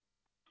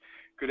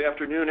Good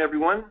afternoon,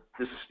 everyone.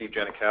 This is Steve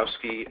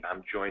Janikowski.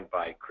 I'm joined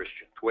by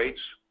Christian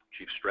Thwaites,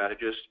 Chief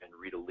Strategist, and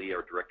Rita Lee,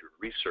 our Director of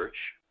Research.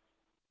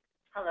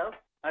 Hello.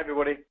 Hi,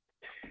 everybody.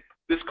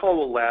 This call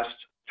will last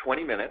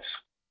 20 minutes,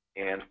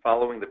 and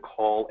following the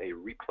call, a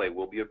replay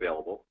will be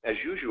available. As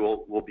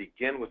usual, we'll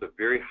begin with a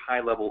very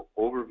high-level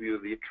overview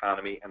of the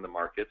economy and the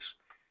markets,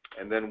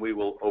 and then we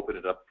will open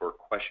it up for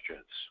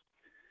questions.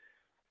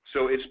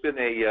 So it's been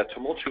a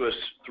tumultuous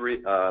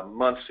 3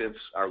 months since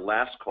our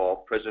last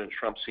call. President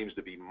Trump seems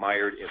to be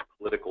mired in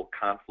political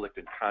conflict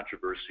and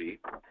controversy.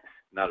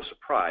 Not a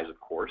surprise, of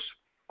course,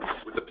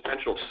 with the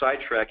potential of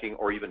sidetracking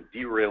or even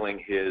derailing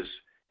his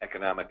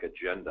economic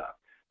agenda.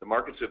 The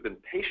markets have been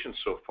patient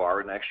so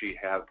far and actually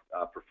have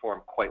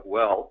performed quite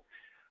well,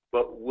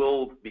 but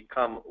will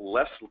become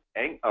more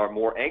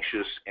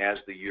anxious as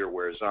the year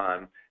wears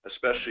on,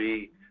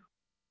 especially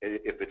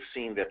if it's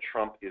seen that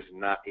Trump is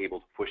not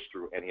able to push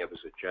through any of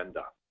his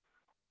agenda.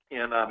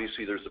 And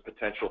obviously there's a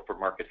potential for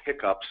market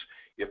hiccups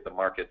if the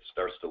market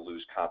starts to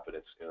lose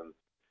confidence in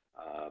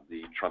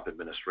the Trump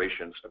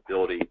administration's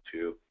ability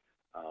to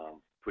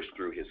push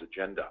through his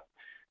agenda.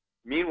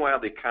 Meanwhile,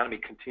 the economy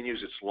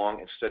continues its long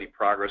and steady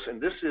progress,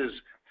 and this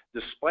is,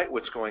 despite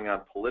what's going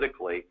on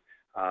politically,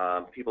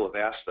 people have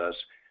asked us,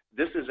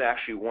 this is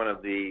actually one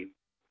of the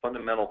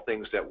fundamental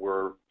things that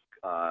we're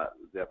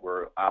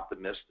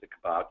optimistic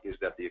about, is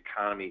that the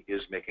economy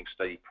is making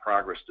steady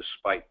progress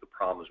despite the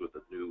problems with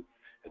the new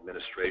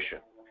administration.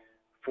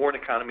 Foreign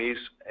economies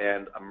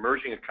and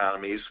emerging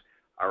economies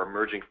are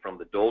emerging from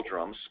the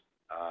doldrums.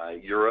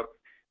 Europe,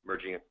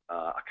 emerging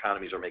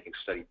economies are making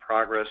steady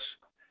progress.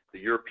 The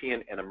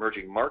European and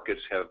emerging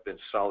markets have been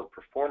solid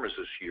performers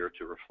this year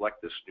to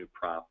reflect this new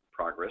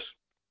progress.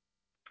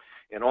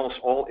 And almost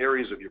all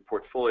areas of your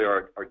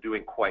portfolio are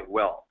doing quite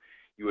well.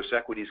 U.S.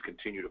 equities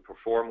continue to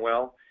perform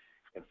well,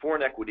 and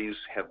foreign equities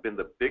have been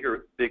the big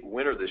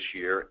winner this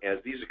year, as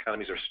these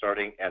economies are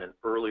starting at an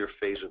earlier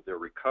phase of their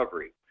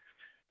recovery.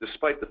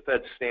 Despite the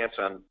Fed's stance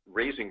on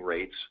raising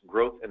rates,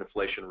 growth and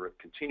inflation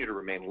continue to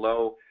remain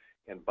low,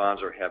 and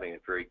bonds are having a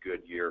very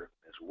good year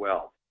as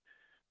well.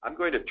 I'm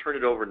going to turn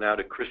it over now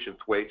to Christian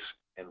Thwaites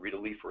and Rita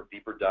Lee for a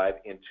deeper dive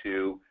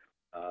into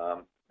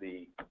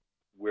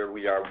where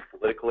we are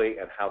politically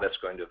and how that's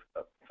going to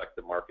affect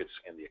the markets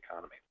and the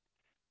economy.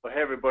 Well,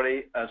 hey,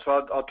 everybody. So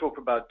I'll talk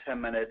for about 10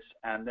 minutes,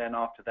 and then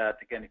after that,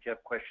 again, if you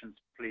have questions,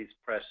 please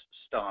press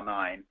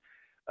 *9.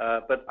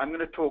 But I'm going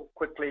to talk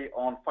quickly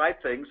on 5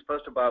 things.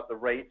 First, about the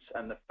rates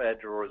and the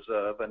Federal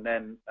Reserve, and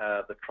then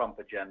the Trump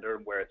agenda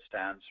and where it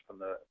stands from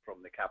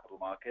the capital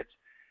markets.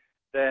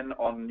 Then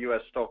on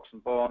U.S. stocks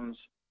and bonds,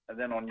 and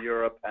then on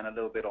Europe, and a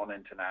little bit on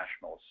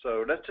international.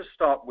 So let's just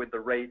start with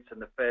the rates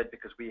and the Fed,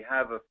 because we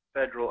have a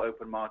Federal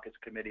Open Markets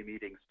Committee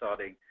meeting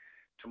starting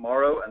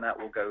tomorrow, and that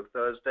will go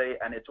Thursday,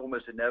 and it's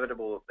almost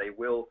inevitable that they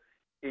will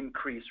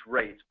increase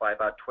rates by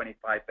about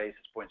 25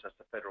 basis points. That's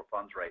the federal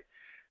funds rate.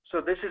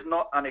 So this is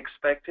not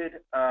unexpected.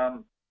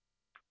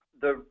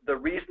 The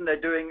reason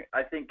they're doing,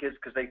 I think, is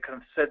because they kind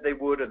of said they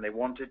would and they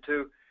wanted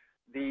to.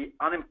 The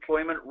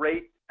unemployment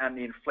rate and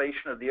the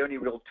inflation are the only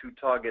real 2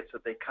 targets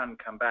that they can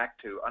come back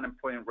to.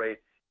 Unemployment rate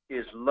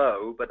is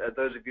low, but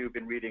those of you who've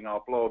been reading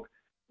our blog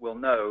will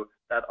know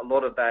that a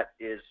lot of that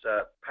is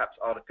perhaps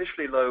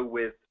artificially low,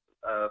 with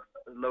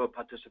lower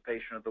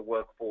participation of the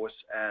workforce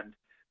and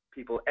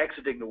people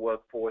exiting the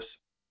workforce.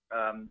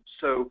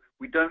 So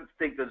we don't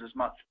think there's as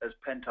much as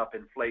pent-up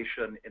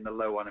inflation in the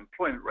low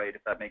unemployment rate,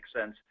 if that makes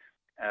sense,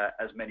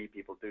 as many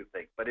people do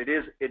think. But it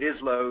is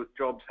low.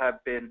 Jobs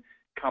have been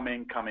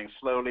coming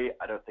slowly.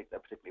 I don't think they're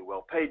particularly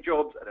well-paid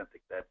jobs. I don't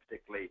think they're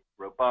particularly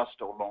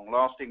robust or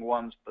long-lasting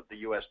ones, but the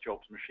U.S.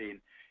 jobs machine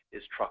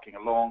is trucking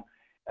along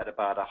at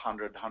about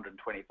 100,000,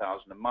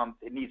 120,000 a month.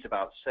 It needs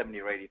about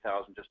 70,000 or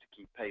 80,000 just to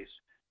keep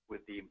pace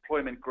with the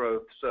employment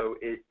growth, so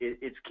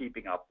it's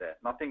keeping up there.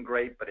 Nothing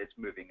great, but it's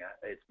moving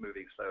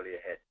slowly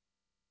ahead.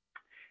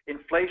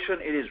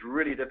 Inflation, it is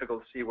really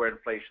difficult to see where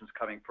inflation is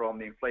coming from.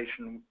 The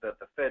inflation that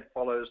the Fed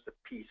follows, the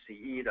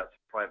PCE, that's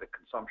private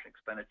consumption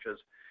expenditures,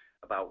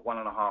 about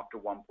 1.5 to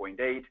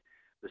 1.8.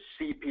 The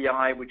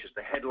CPI, which is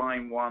the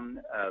headline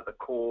one, the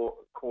core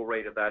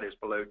rate of that is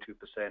below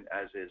 2%,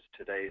 as is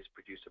today's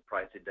producer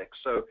price index.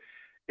 So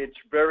it's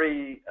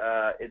very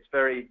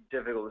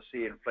difficult to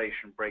see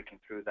inflation breaking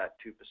through that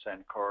 2%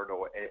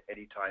 corridor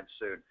anytime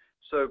soon.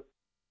 So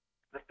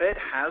the Fed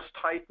has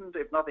tightened.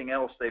 If nothing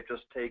else, they've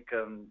just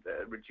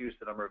reduced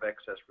the number of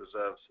excess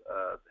reserves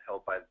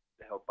held by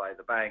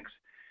the banks.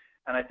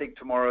 And I think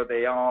tomorrow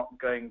they are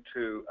going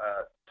to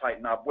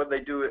tighten up. Whether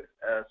they do it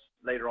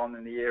later on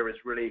in the year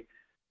is really,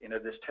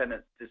 this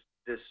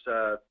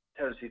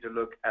tendency to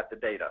look at the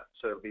data.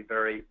 So it'll be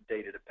very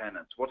data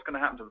dependent. So what's going to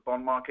happen to the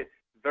bond market?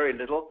 Very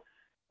little.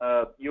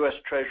 U.S.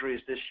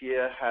 Treasuries this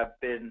year have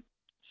been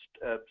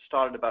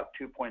started about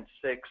 2.6.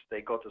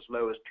 They got as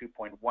low as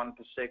 2.16.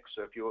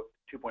 So if you're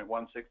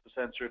 2.16%,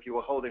 so if you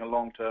were holding a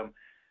long-term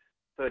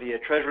 30-year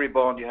Treasury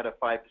bond, you had a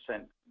 5%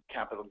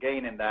 capital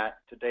gain in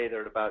that. Today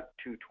they're at about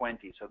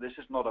 220. So this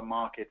is not a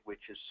market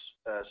which is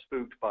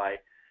spooked by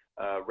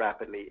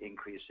rapidly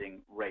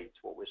increasing rates.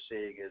 What we're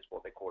seeing is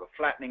what they call a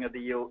flattening of the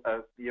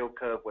yield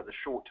curve, where the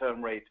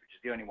short-term rate, which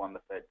is the only one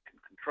the Fed can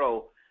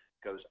control,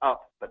 goes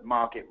up, but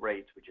market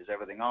rates, which is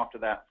everything after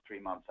that, 3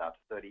 months out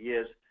to 30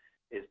 years,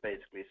 is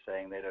basically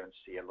saying they don't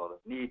see a lot of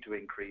need to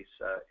increase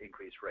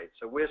rates.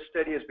 So we're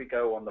steady as we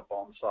go on the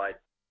bond side,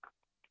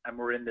 and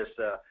we're in this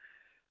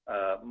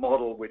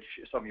model, which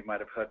some of you might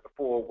have heard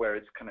before, where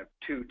it's kind of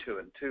 2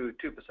 and 2,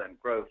 2%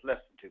 growth,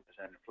 less than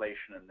 2%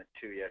 inflation, and the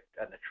 2-year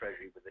and the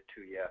Treasury with a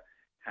 2-year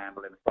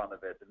handle in front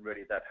of it. And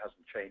really, that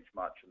hasn't changed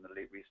much, and the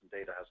recent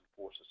data hasn't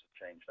forced us to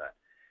change that.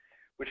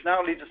 Which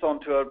now leads us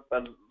on to a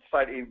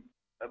slightly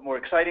more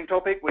exciting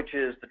topic, which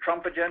is the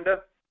Trump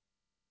agenda.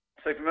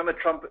 So if you remember,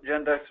 Trump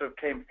agenda sort of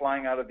came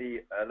flying out of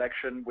the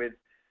election with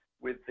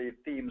the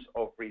themes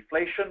of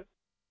reflation.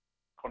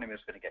 Economy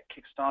is going to get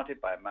kick-started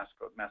by a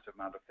massive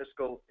amount of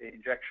fiscal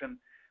injection.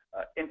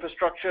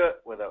 Infrastructure,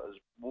 whether it was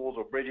walls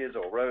or bridges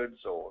or roads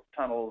or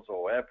tunnels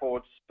or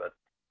airports, but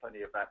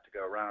plenty of that to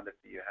go around if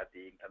you had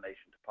the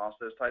inclination to pass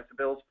those types of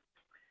bills.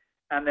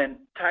 And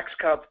then tax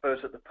cuts, both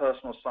at the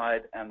personal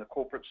side and the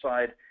corporate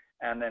side,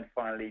 and then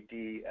finally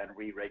and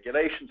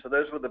re-regulation. So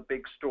those were the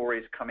big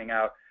stories coming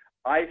out.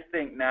 I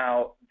think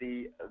now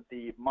the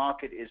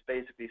market is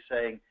basically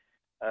saying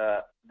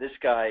this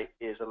guy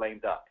is a lame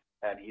duck,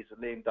 and he's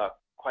a lame duck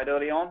quite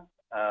early on,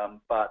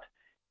 but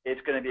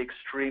it's going to be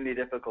extremely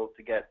difficult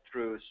to get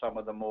through some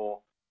of the more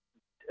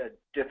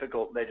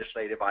difficult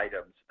legislative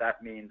items.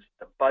 That means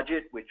the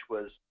budget, which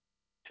was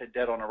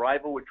dead on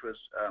arrival, which was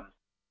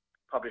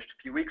published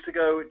a few weeks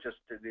ago, just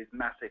these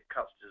massive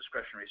cuts to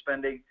discretionary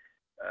spending,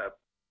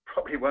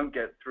 probably won't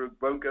go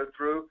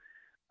through.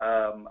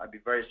 I'd be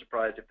very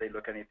surprised if they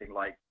look anything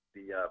like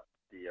the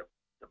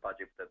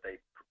budget that they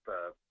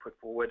put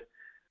forward.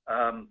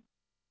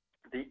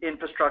 The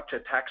infrastructure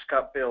tax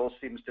cut bill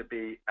seems to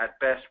be, at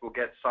best, we'll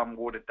get some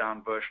watered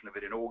down version of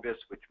it in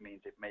August, which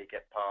means it may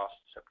get past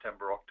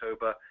September,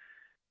 October.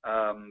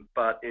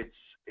 But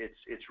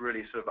it's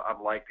really sort of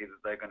unlikely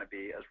that they're going to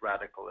be as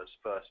radical as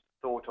first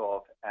thought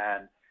of.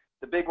 And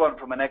the big one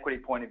from an equity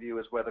point of view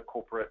is whether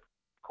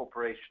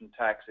corporation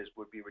taxes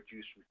would be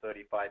reduced from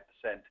 35%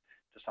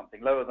 to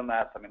something lower than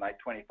that, something like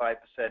 25%,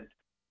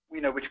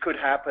 which could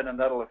happen, and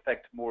that'll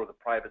affect more of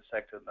the private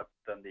sector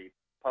than the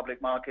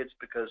public markets,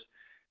 because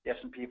the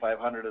S&P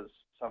 500, as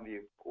some of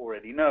you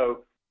already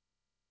know,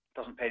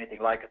 doesn't pay anything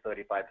like a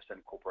 35%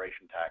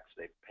 corporation tax.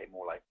 They pay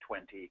more like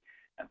 20%,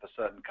 and for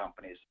certain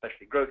companies,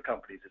 especially growth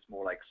companies, it's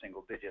more like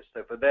single digits.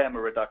 So for them, a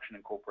reduction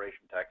in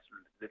corporation tax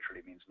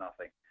literally means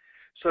nothing.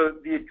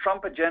 So the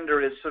Trump agenda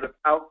is sort of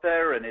out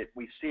there, and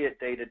we see it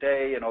day to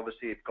day, and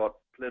obviously it's got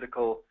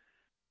political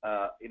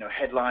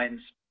headlines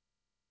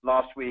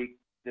last week,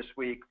 this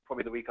week,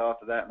 probably the week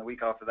after that, and the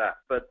week after that.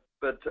 But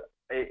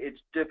it's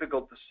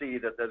difficult to see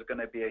that there's going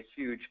to be a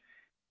huge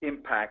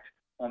impact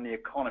on the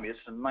economy. It's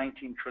a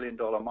 $19 trillion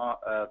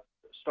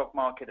stock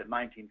market, a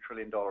 $19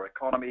 trillion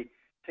economy. It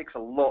takes a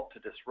lot to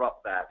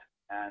disrupt that,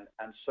 and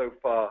so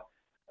far,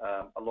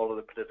 a lot of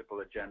the political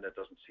agenda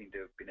doesn't seem to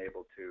have been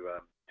able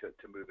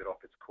to move it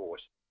off its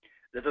course.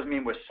 That doesn't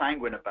mean we're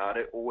sanguine about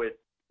it, or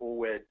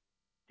we're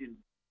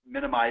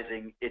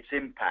minimizing its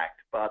impact,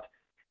 but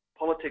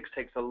politics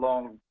takes a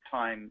long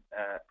time.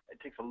 It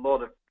takes a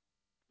lot of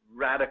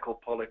radical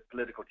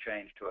political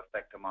change to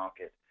affect a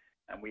market,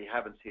 and we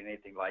haven't seen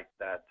anything like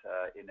that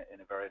in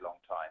a very long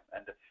time.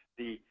 And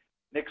the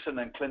Nixon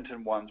and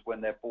Clinton ones,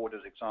 when they're brought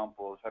as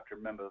examples, have to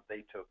remember that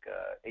they took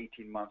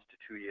 18 months to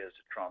 2 years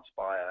to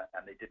transpire,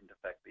 and they didn't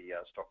affect the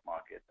stock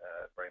market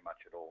very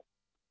much at all.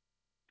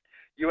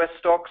 U.S.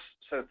 stocks,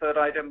 so third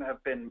item,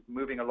 have been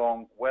moving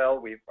along well.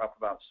 We're up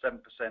about 7%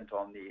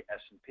 on the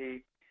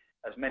S&P.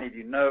 As many of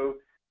you know,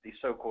 the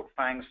so-called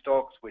FANG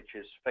stocks, which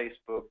is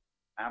Facebook,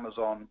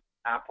 Amazon,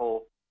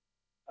 Apple,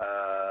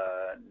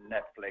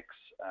 Netflix,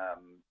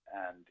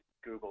 and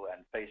Google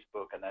and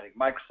Facebook, and I think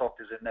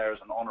Microsoft is in there as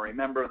an honorary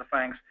member of the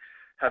FANGs,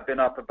 have been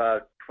up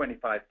about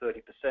 25-30%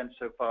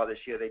 so far this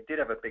year. They did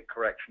have a big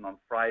correction on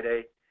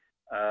Friday,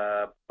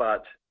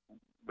 but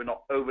we're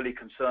not overly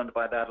concerned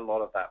by that. A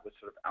lot of that was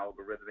sort of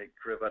algorithmic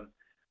driven.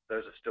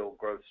 Those are still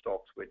growth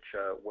stocks which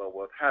are well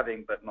worth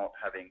having, but not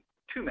having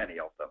too many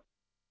of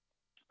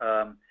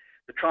them.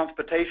 The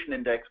transportation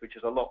index, which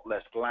is a lot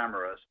less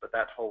glamorous, but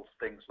that holds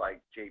things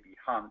like J.B.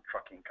 Hunt,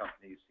 trucking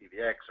companies,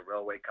 CVX, a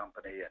railway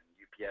company, and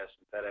UPS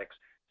and FedEx,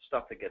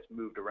 stuff that gets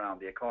moved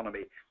around the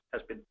economy,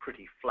 has been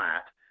pretty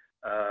flat.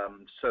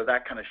 So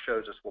that kind of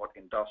shows us what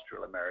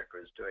industrial America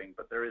is doing,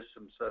 but there is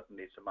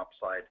certainly some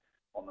upside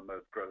on the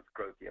most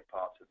growthier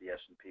parts of the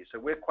S&P. So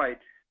we're quite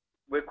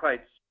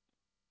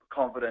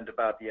confident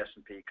about the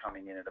S&P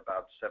coming in at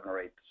about 7 or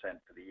 8%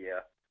 for the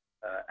year.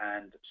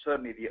 And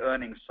certainly the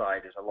earnings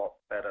side is a lot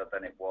better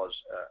than it was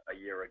a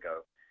year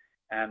ago.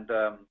 And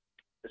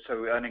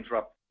so earnings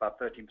were up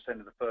about 13%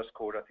 in the first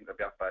quarter. I think they'll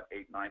be up about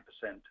 8-9%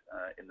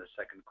 in the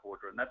second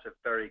quarter. And that's a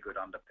very good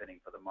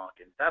underpinning for the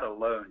market. That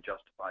alone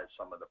justifies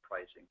some of the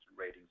pricings and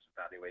ratings and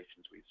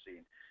valuations we've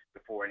seen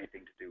before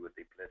anything to do with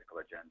the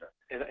political agenda.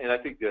 And I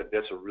think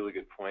that's a really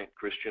good point,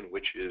 Christian,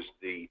 which is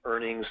the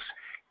earnings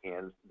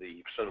and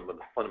some of the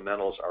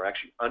fundamentals are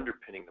actually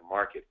underpinning the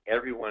market.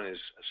 Everyone is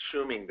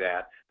assuming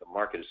that the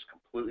market is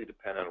completely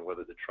dependent on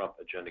whether the Trump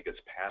agenda gets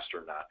passed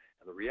or not.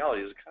 And the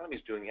reality is the economy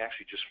is doing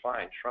actually just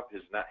fine. Trump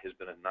has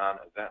been a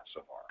non-event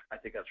so far. I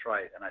think that's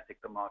right, and I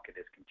think the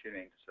market is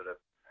continuing to sort of,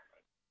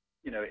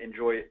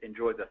 enjoy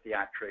the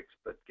theatrics,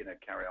 but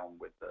carry on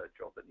with the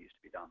job that needs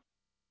to be done.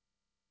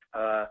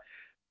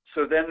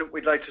 So then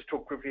we'd like to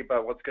talk quickly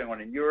about what's going on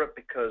in Europe,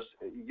 because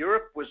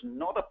Europe was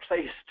not a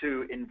place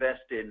to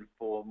invest in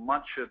for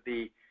much of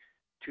the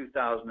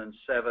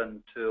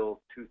 2007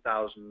 till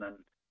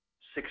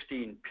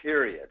 2016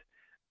 period.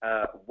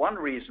 One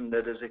reason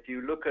that is, if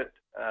you look at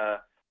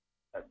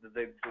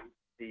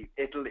the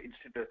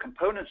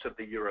components of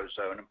the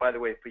Eurozone, and by the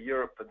way, for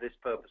Europe, for this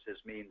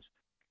purposes, means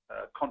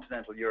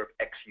continental Europe,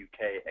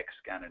 ex-UK,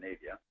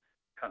 ex-Scandinavia,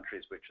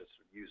 countries which are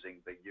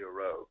using the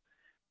euro.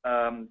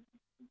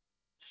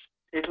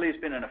 Italy's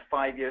been in a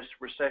 5-year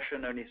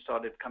recession, only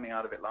started coming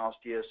out of it last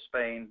year.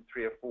 Spain,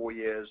 3 or 4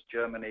 years.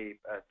 Germany,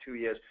 2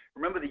 years.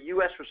 Remember, the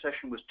US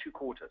recession was 2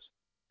 quarters.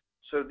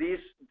 So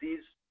these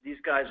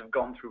guys have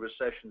gone through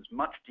recessions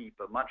much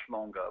deeper, much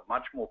longer,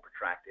 much more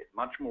protracted,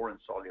 much more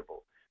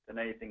insoluble than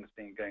anything that's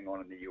been going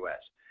on in the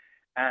US.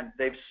 And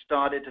they've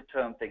started to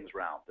turn things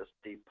around.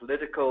 The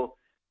political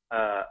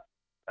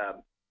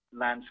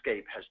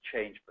landscape has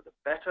changed for the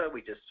better.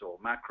 We just saw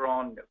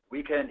Macron the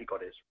weekend. He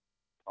got his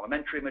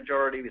parliamentary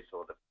majority. We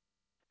saw the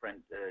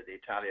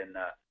Italian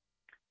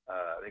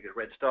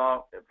Red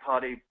Star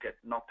Party get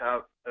knocked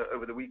out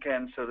over the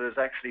weekend. So there's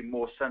actually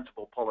more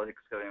sensible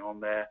politics going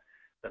on there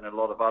than a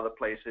lot of other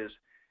places.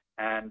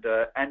 And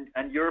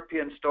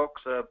European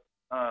stocks are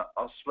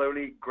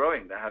slowly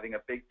growing. They're having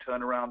a big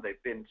turnaround.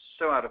 They've been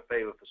so out of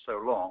favor for so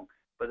long,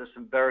 but there's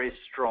some very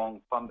strong,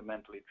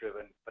 fundamentally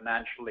driven,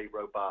 financially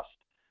robust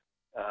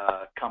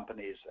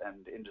companies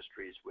and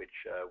industries which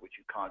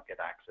you can't get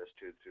access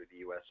to through the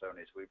US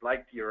only. So we've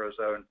liked the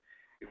Eurozone.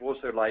 We've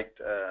also liked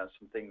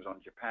some things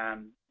on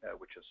Japan,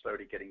 which are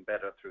slowly getting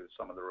better through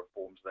some of the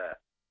reforms there.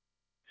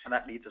 And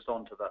that leads us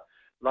on to the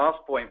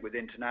last point with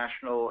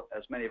international.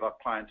 As many of our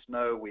clients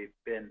know, we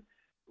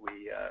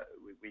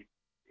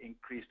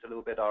increased a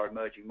little bit our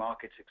emerging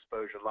markets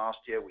exposure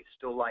last year. We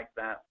still like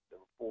that. The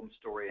reform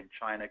story in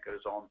China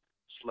goes on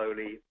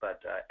slowly,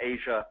 but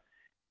Asia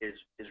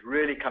is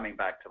really coming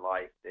back to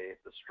life.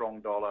 The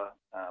strong dollar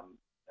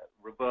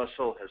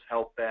reversal has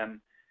helped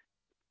them.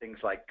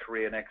 Things like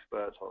Korean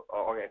exports,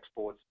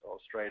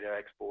 Australia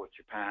exports,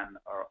 Japan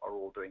are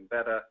all doing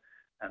better.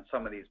 And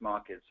some of these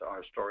markets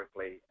are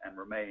historically and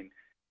remain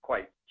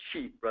quite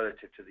cheap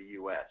relative to the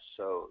U.S.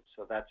 So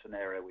that's an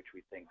area which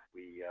we think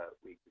we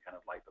kind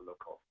of like the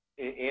look of.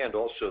 And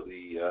also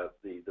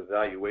the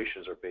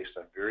valuations are based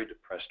on very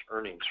depressed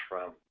earnings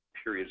from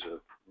periods of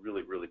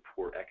really, really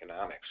poor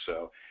economics.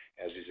 So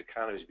as these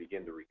economies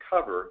begin to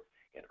recover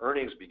and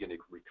earnings begin to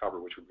recover,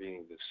 which we're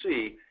beginning to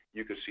see,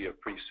 you could see a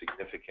pretty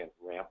significant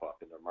ramp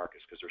up in their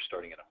markets because they're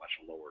starting at a much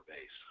lower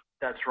base.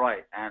 That's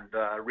right. And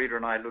Rita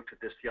and I looked at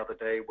this the other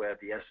day, where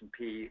the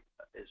S&P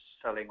is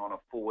selling on a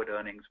forward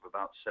earnings of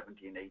about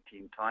 17,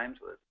 18 times.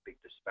 So there's a big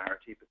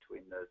disparity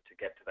between to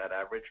get to that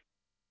average.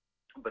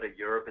 But at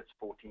Europe, it's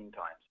 14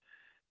 times.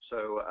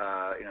 So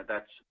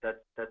that's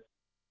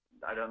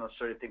I don't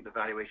necessarily think the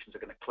valuations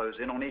are going to close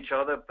in on each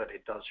other, but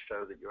it does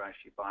show that you're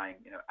actually buying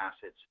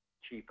assets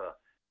cheaper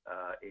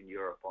in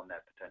Europe on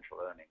that potential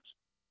earnings.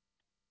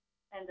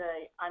 And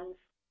the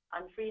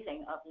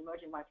unfreezing of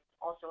emerging markets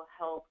also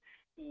help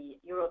the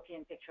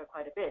European picture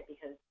quite a bit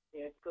because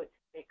they're good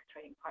big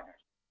trading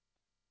partners.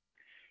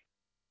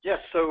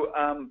 Yes, so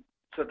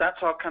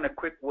that's our kind of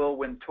quick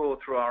whirlwind tour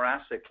through our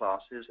asset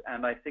classes,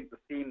 and I think the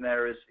theme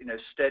there is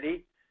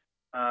steady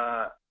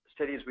as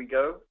we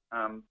go.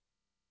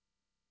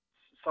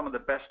 Some of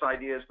the best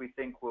ideas we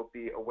think will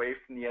be away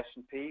from the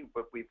S&P,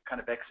 but we've kind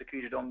of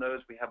executed on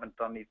those. We haven't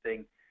done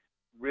anything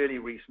really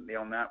recently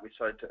on that. We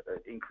started to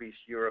increase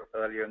Europe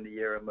earlier in the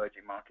year,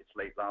 emerging markets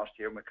late last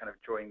year, and we're kind of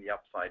enjoying the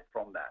upside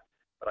from that.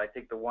 But I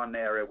think the one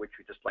area which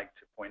we just like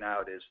to point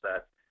out is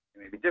that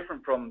it may be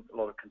different from a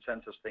lot of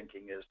consensus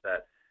thinking is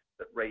that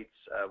rates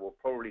will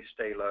probably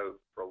stay low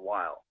for a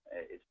while.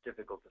 It's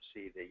difficult to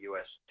see the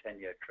U.S.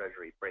 10-year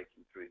Treasury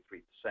breaking through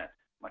 3%,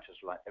 much as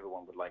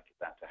everyone would like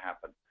that to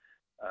happen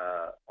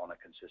on a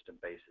consistent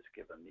basis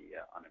given the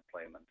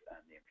unemployment and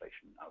the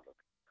inflation outlook.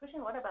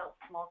 Christian, what about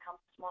small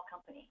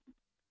company?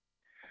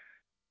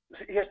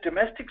 Yes,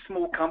 domestic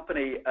small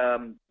company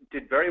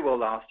did very well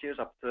last year. It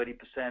was up 30%.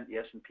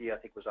 The S&P, I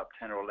think, was up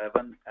 10 or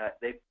 11.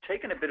 They've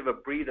taken a bit of a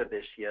breather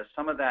this year.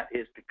 Some of that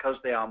is because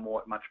they are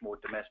much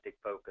more domestic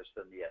focused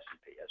than the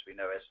S&P. As we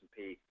know,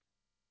 S&P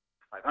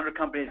 500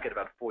 companies get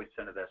about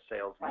 40% of their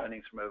sales and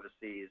earnings from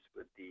overseas.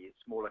 With the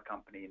smaller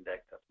company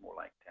index, that's more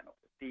like 10 or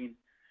 15.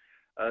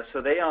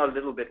 So they are a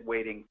little bit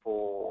waiting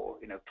for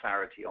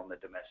clarity on the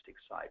domestic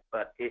side,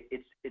 but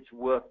it's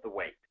worth the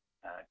wait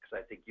because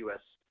I think U.S.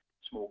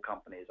 small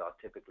companies are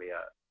typically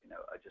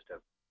just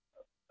a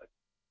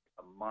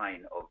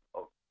mine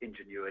of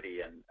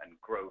ingenuity and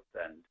growth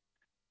and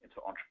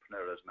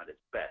entrepreneurialism at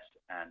its best,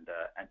 and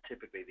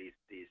typically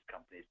these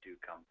companies do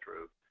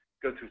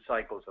go through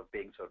cycles of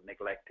being sort of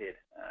neglected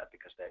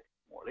because they're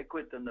more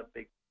liquid than the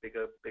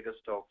bigger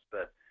stocks,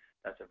 but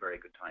that's a very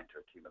good time to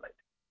accumulate.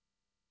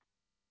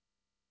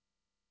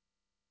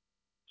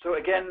 So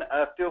again,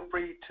 feel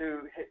free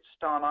to hit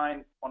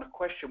 *9 on a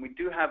question. We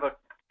do have a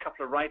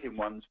couple of write-in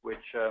ones,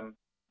 which are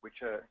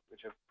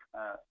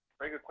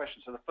very good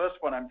questions. So the first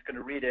one, I'm just going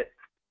to read it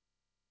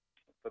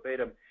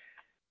verbatim.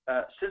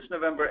 Since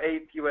November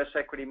 8th, U.S.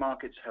 equity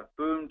markets have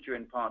boomed due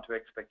in part to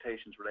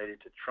expectations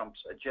related to Trump's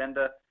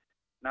agenda.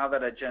 Now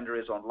that agenda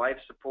is on life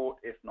support,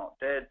 if not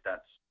dead,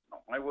 that's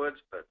not my words,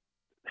 but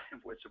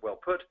words are well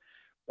put.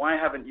 Why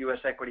haven't U.S.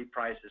 equity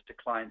prices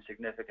declined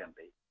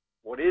significantly?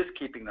 What is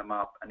keeping them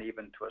up and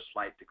even to a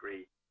slight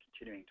degree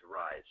continuing to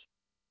rise?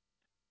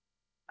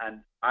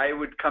 And I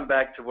would come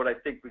back to what I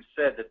think we've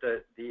said,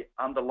 that the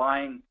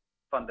underlying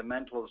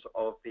fundamentals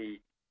of the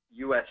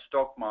U.S.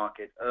 stock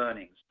market,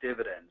 earnings,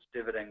 dividends,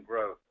 dividend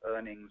growth,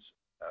 earnings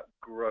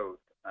growth,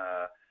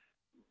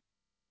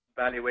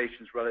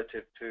 valuations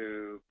relative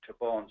to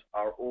bonds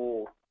are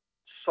all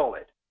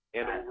solid.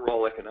 And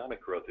overall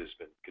economic growth has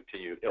been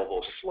continued,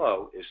 although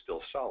slow, is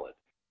still solid.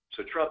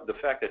 So Trump, the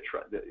fact that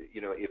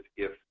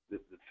if the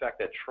fact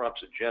that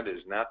Trump's agenda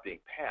is not being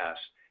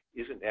passed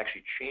isn't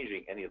actually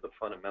changing any of the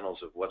fundamentals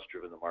of what's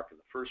driven the market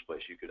in the first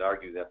place. You could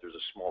argue that there's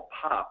a small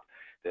pop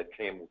that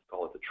came, we'll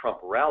call it the Trump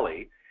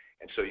rally,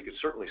 and so you could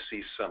certainly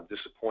see some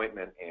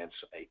disappointment and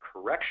a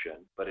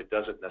correction, but it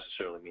doesn't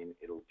necessarily mean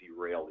it'll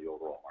derail the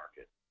overall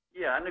market.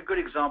 Yeah, and a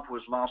good example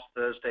was last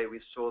Thursday we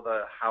saw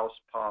the House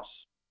pass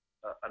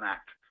an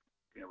act,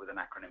 with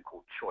an acronym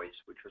called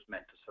CHOICE, which was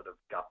meant to sort of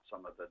gut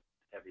some of the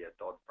heavier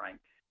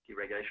Dodd-Frank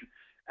deregulation.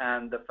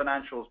 And the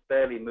financials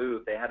barely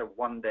moved. They had a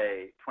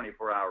one-day,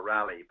 24-hour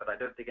rally, but I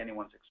don't think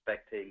anyone's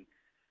expecting,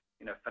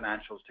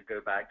 financials to go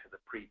back to the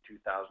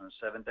pre-2007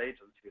 days.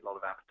 There's be a lot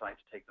of appetite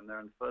to take them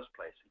there in the first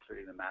place,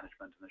 including the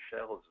management and the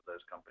shareholders of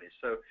those companies.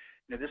 So,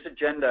 this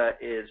agenda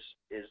is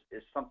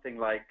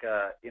something like,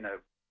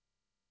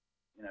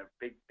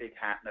 big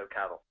hat, no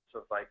cattle.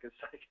 So it's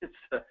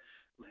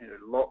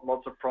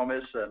lots of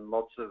promise and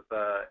lots of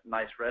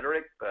nice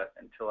rhetoric, but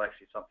until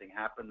actually something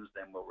happens,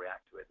 then we'll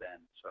react to it then.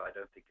 So I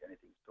don't think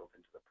anything's built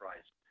into the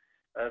price.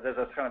 There's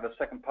a kind of a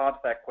second part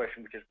to that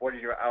question, which is, what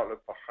is your outlook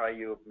for high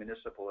yield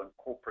municipal and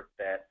corporate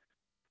debt?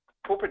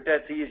 Corporate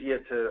debt's easier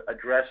to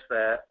address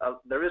there.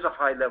 There is a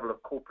high level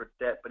of corporate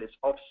debt, but it's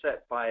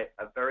offset by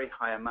a very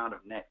high amount of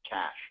net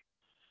cash.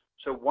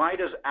 So why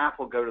does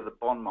Apple go to the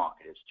bond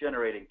market? It's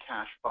generating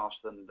cash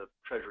faster than the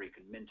Treasury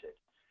can mint it.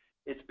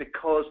 It's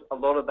because a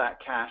lot of that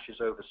cash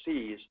is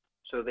overseas,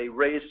 so they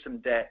raise some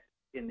debt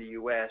in the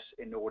U.S.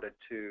 in order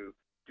to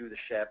do the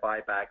share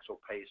buybacks or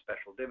pay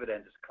special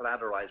dividends. It's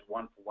collateralized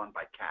one-for-one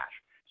by cash.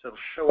 So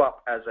it'll show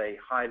up as a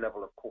high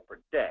level of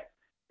corporate debt,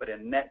 but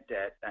in net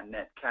debt and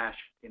net cash,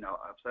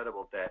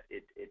 offsettable debt,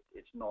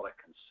 it's not a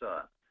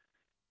concern.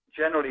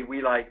 Generally, we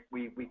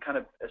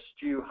kind of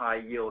eschew high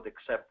yield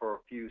except for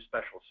a few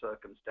special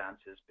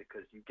circumstances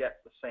because you get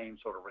the same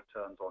sort of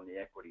returns on the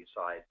equity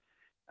side.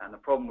 And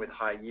the problem with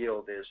high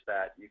yield is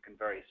that you can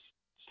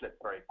slip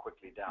very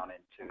quickly down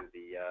into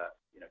the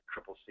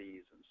triple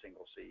C's and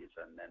single C's,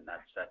 and then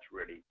that's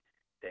really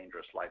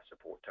dangerous life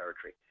support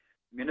territory.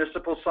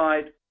 Municipal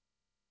side,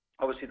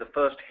 obviously the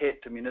first hit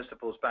to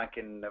municipals back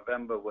in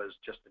November was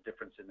just the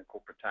difference in the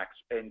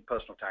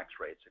personal tax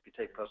rates. If you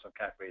take personal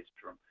tax rates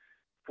from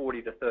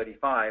 40 to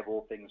 35,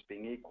 all things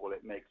being equal,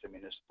 it makes a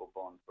municipal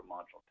bond for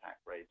marginal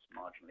tax rates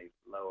marginally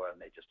lower, and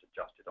they just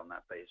adjust it on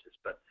that basis.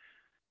 But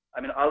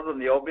other than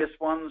the obvious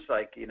ones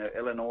like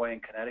Illinois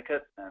and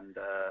Connecticut and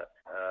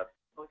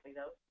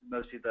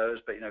mostly those,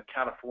 but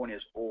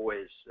California's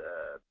always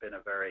been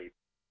a very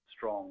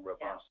strong,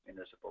 robust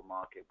municipal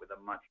market with a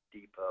much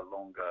deeper,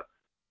 longer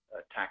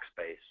tax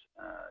base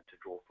to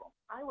draw from.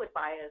 I would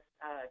bias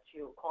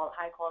to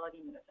high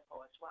quality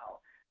municipal as well,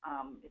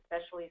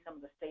 especially some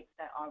of the states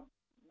that are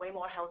way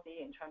more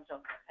healthy in terms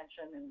of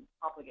pension and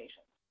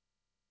obligations.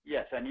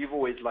 Yes, and you've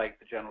always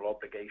liked the general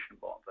obligation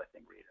bonds, I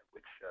think, Rita,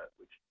 which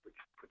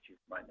puts you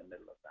right in the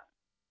middle of that.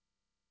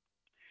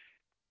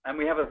 And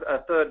we have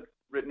a third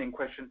written-in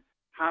question.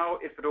 How,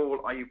 if at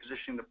all, are you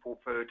positioning the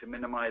portfolio to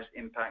minimize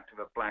impact of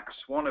a black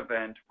swan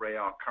event,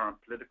 our current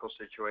political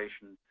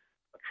situation,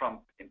 a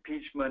Trump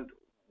impeachment,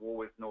 war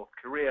with North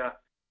Korea,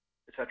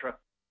 etc.?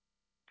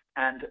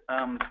 And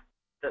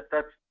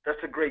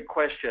that's a great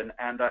question,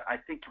 and I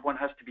think one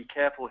has to be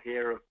careful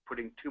here of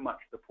putting too much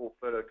of the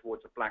portfolio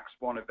towards a black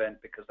swan event,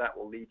 because that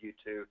will lead you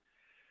to,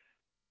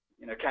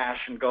 cash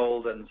and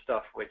gold and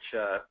stuff which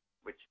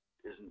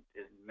isn't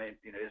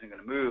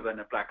going to move, and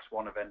a black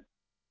swan event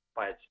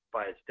by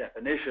its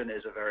definition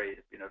is a very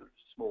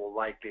small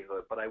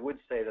likelihood. But I would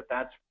say that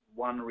that's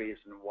one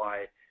reason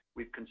why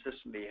we've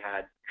consistently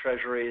had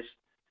treasuries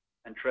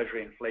and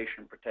treasury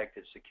inflation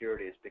protected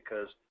securities,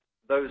 because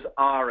those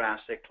are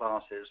asset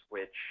classes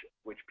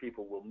which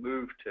people will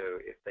move to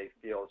if they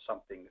feel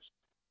something's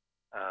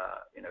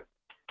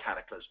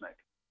cataclysmic.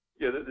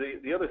 Yeah,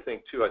 the other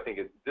thing too, I think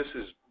this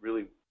is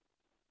really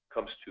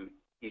comes to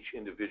each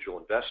individual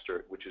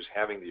investor, which is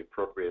having the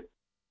appropriate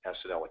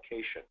asset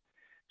allocation.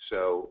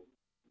 So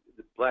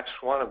the black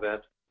swan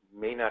event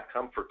may not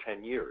come for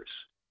 10 years,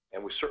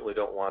 and we certainly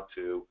don't want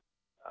to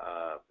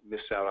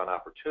miss out on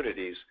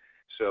opportunities.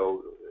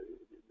 So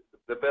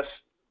the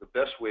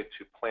best way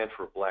to plan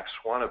for a black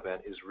swan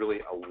event is really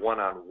a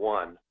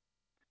one-on-one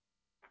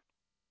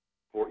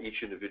for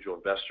each individual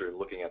investor in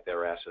looking at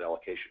their asset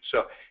allocation.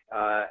 So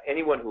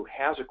anyone who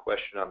has a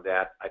question on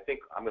that, I think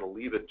I'm going to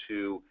leave it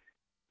to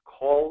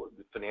call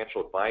the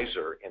financial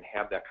advisor and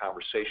have that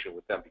conversation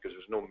with them, because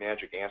there's no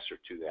magic answer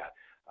to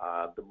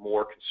that. The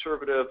more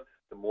conservative,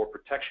 the more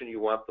protection you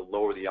want, the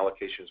lower the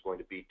allocation is going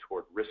to be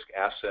toward risk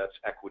assets,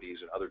 equities,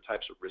 and other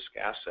types of risk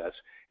assets.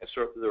 And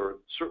so there are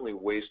certainly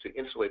ways to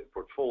insulate the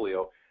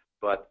portfolio,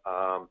 but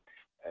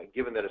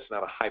given that it's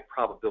not a high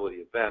probability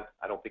event,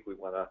 I don't think we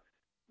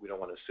don't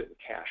want to sit in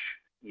cash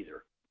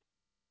either.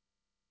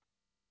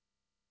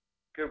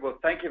 Good. Well,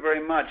 thank you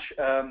very much.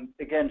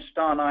 Again,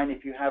 *9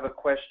 if you have a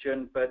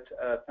question, but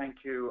thank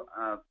you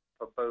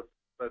for both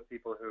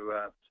people who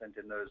sent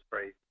in those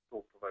very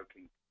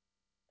thought-provoking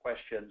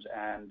questions.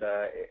 And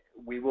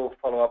we will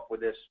follow up with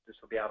this. This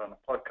will be out on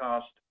a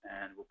podcast,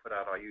 and we'll put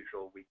out our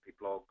usual weekly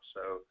blog.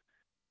 So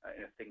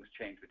if things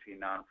change between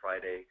now and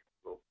Friday,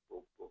 we'll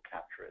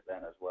capture it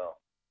then as well.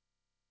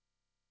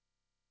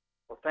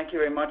 Well, thank you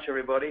very much,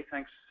 everybody.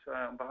 Thanks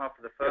on behalf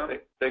of the firm. Yeah,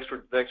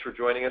 thanks for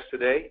joining us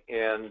today.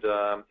 And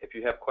if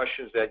you have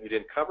questions that you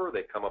didn't cover,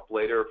 they come up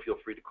later, feel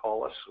free to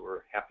call us.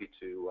 We're happy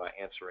to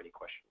answer any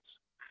questions.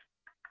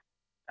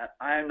 And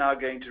I am now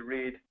going to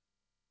read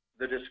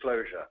the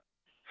disclosure.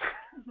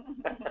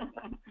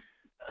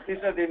 Please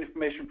note the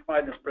information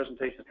provided in this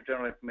presentation is for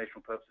general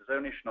informational purposes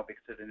only, should not be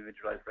considered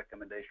individualized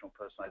recommendation or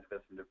personalized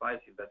investment advice.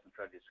 The investment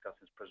strategy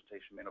discussed in this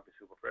presentation may not be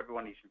suitable for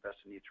everyone. Each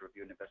investor needs to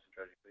review an investment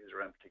strategy for his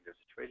or her own particular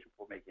situation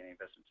before making any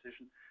investment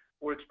decision.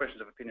 All expressions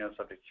of opinion on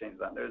subject change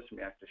without notice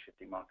and react to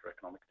shifting market or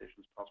economic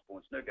conditions. Past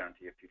performance no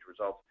guarantee of future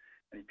results.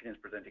 Any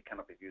opinions presented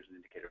cannot be used as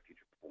an indication